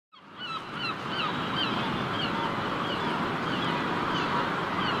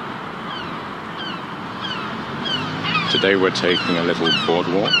Today we're taking a little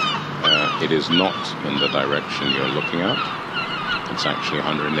boardwalk. It is not in the direction you're looking at. It's actually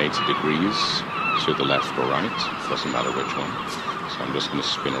 180 degrees to the left or right. Doesn't matter which one. So I'm just going to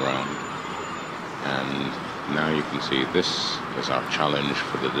spin around. And now you can see this is our challenge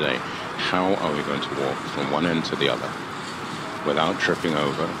for the day. How are we going to walk from one end to the other without tripping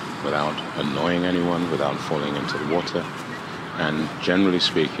over, without annoying anyone, without falling into the water, and generally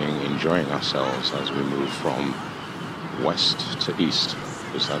speaking, enjoying ourselves as we move from west to east,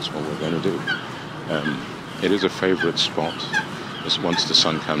 because that's what we're going to do. It is a favorite spot. Just once the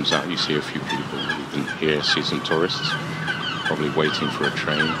sun comes out, you see a few people. You can see some tourists, probably waiting for a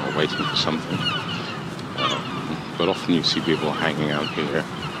train or waiting for something. But often you see people hanging out here,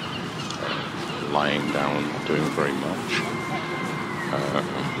 lying down, not doing very much.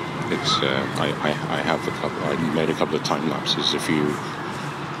 I made a couple of time lapses a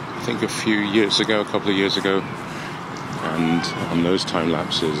couple of years ago, and on those time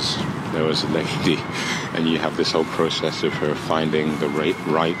lapses there was a lady, and you have this whole process of her finding the right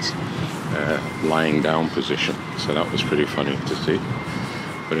lying down position. So that was pretty funny to see.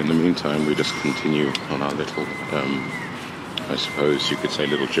 But in the meantime, we just continue on our little, I suppose you could say,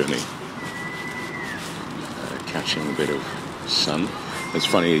 little journey, catching a bit of sun. It's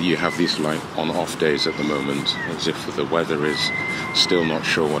funny, you have these like on-off days at the moment, as if the weather is still not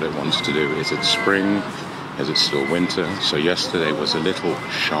sure what it wants to do. Is it spring? Is it still winter? So yesterday was a little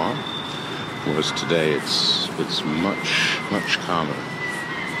sharp, whereas today it's much calmer.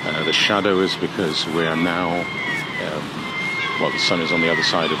 The shadow is because we are now, the sun is on the other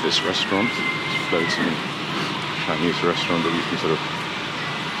side of this restaurant. It's floating Chinese restaurant that you can sort of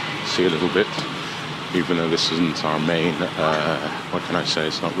see a little bit. Even though this isn't our main, what can I say,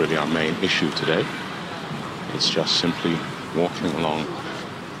 it's not really our main issue today. It's just simply walking along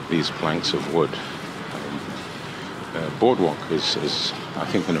these planks of wood. Boardwalk is, I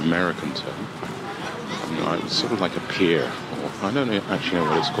think, an American term. It's sort of like a pier, or I don't actually know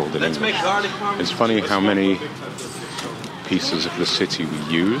what it's called in English. It's funny how many pieces of the city we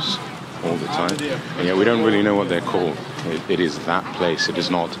use all the time, and yet we don't really know what they're called. It is that place. It is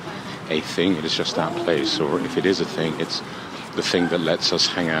not a thing, it is just that place. Or if it is a thing, it's the thing that lets us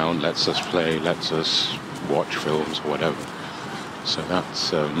hang out, lets us play, lets us watch films or whatever. So that's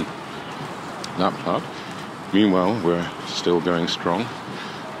that part. Meanwhile, we're still going strong.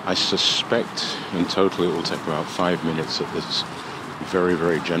 I suspect in total it will take about 5 minutes at this very,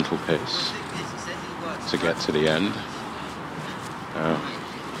 very gentle pace to get to the end.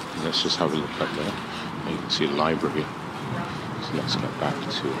 Let's just have a look up there. You can see a library. So let's get back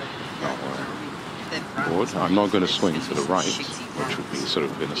to our board. I'm not going to swing to the right, which would be sort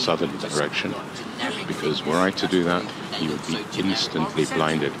of in a southerly direction, because were I to do that, you would be instantly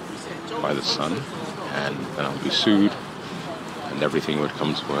blinded by the sun, and then I'll be sued, and everything would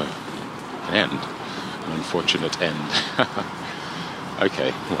come to an end, an unfortunate end.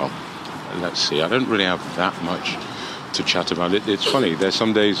 Okay, well, let's see. I don't really have that much to chat about it. It's funny, there's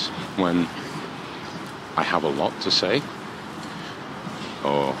some days when I have a lot to say,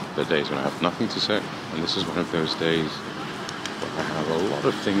 or the days when I have nothing to say, and this is one of those days where I have a lot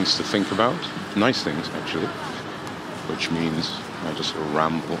of things to think about, nice things actually, which means I just sort of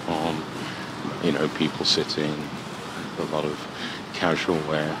ramble on, people sitting, a lot of casual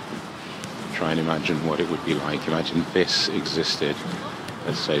wear, try and imagine what it would be like. Imagine this existed,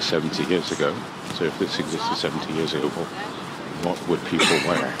 let's say 70 years ago. So if this existed 70 years ago, what would people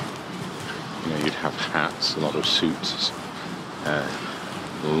wear? You'd have hats, a lot of suits, a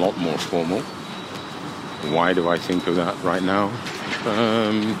lot more formal. Why do I think of that right now?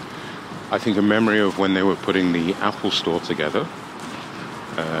 I think a memory of when they were putting the Apple store together.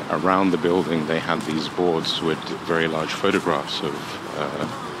 Around the building they had these boards with very large photographs of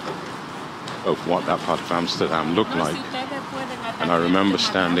what that part of Amsterdam looked like. And I remember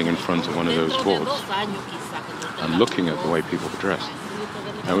standing in front of one of those boards and looking at the way people were dressed.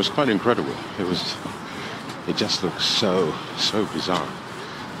 And it was quite incredible. It just looked so bizarre.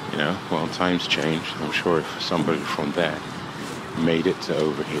 Well, times change. I'm sure if somebody from there made it to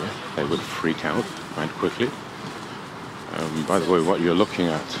over here, they would freak out quite quickly. By the way, what you're looking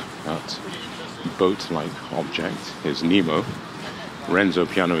at, that boat-like object, is Nemo. Renzo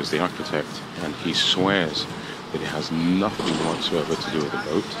Piano is the architect, and he swears that it has nothing whatsoever to do with a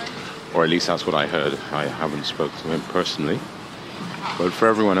boat, or at least that's what I heard. I haven't spoken to him personally, but for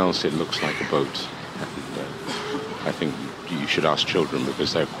everyone else it looks like a boat, and I think you should ask children,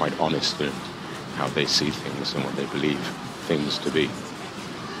 because they're quite honest in how they see things and what they believe things to be.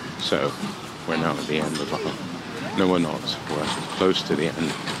 So we're now at the end of our... No, we're not. We're close to the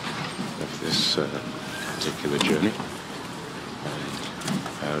end of this particular journey.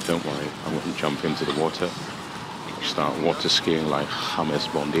 And don't worry, I won't jump into the water, start water skiing like James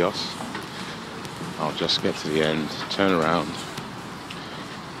Bondios. I'll just get to the end, turn around,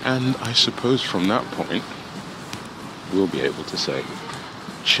 and I suppose from that point, we'll be able to say,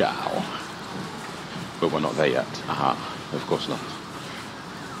 ciao. But we're not there yet. Aha, of course not.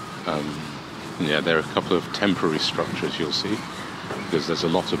 Yeah, there are a couple of temporary structures you'll see, because there's a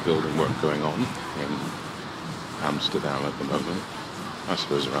lot of building work going on in Amsterdam at the moment. I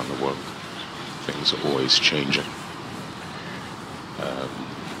suppose around the world, things are always changing.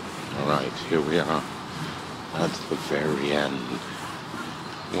 Alright, here we are at the very end.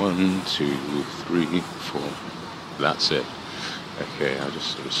 1, 2, 3, 4. That's it. Okay, I'll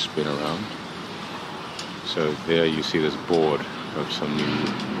just sort of spin around. So there you see this board of some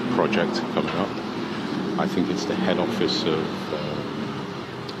new project coming up. I think it's the head office of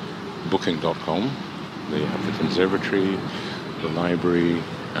Booking.com. They have the conservatory, the library,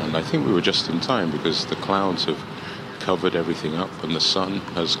 and I think we were just in time because the clouds have covered everything up and the sun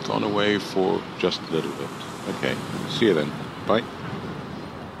has gone away for just a little bit. Okay, see you then. Bye.